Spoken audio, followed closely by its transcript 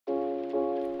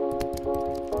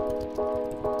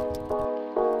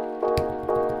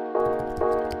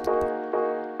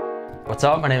What's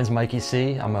up? My name is Mikey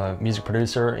C. I'm a music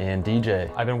producer and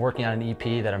DJ. I've been working on an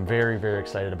EP that I'm very, very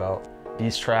excited about.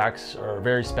 These tracks are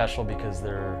very special because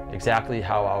they're exactly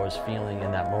how I was feeling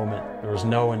in that moment. There was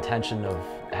no intention of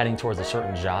heading towards a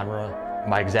certain genre.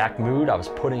 My exact mood, I was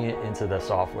putting it into the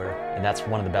software. And that's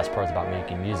one of the best parts about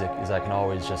making music, is I can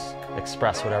always just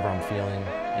express whatever I'm feeling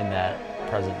in that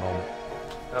present moment.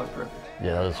 That was perfect.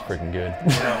 Yeah, that was freaking good.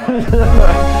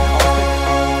 Yeah.